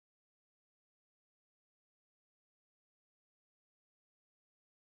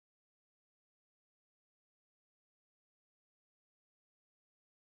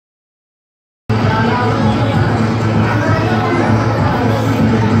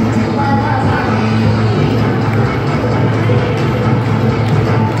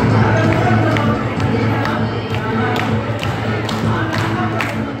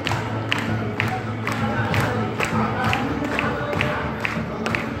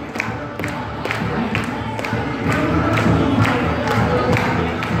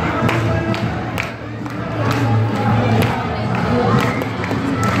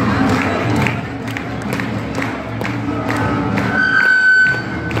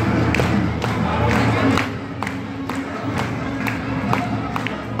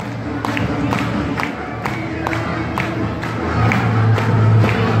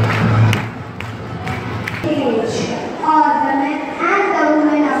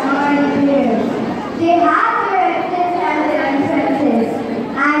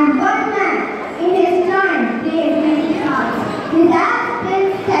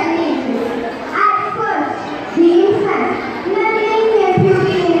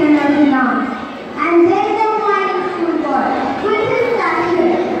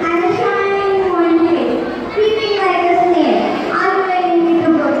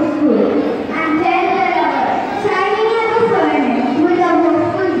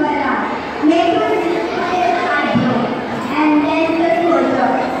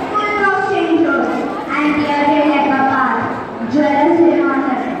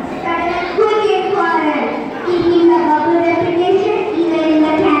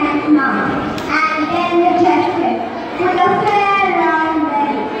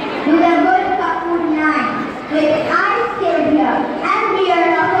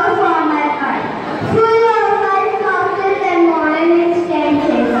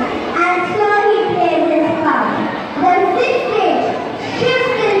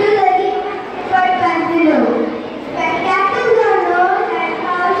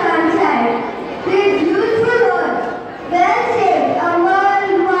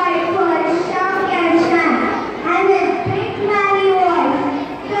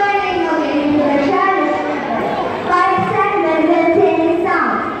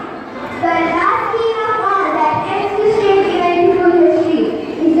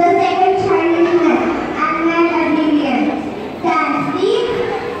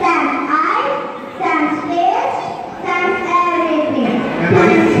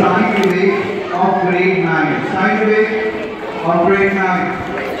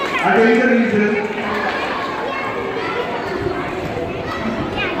I'll tell you the reason.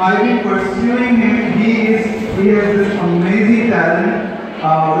 I've been pursuing him. He has this amazing talent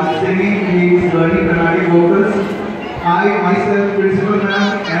with singing. He is learning Carnatic vocals. I myself, principal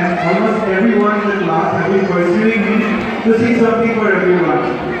ma'am, and almost everyone in the class have been pursuing him to see something for everyone.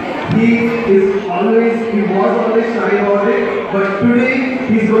 He was always shy about it, but today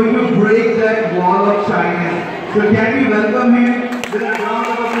he's going to break that wall of shyness. So can we welcome him with a round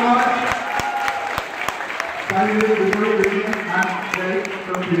of applause? Thank you, before you begin, I'm very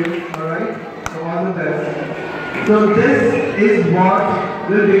from you, alright? So all the best. So this is what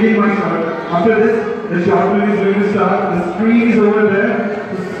will begin my short. After this, the short film is going to start. The screen is over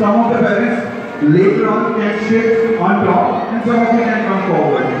there. So some of the parents later on can sit on top and some of you can come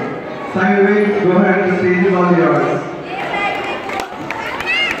forward. Simon, go ahead, the stage is all yours.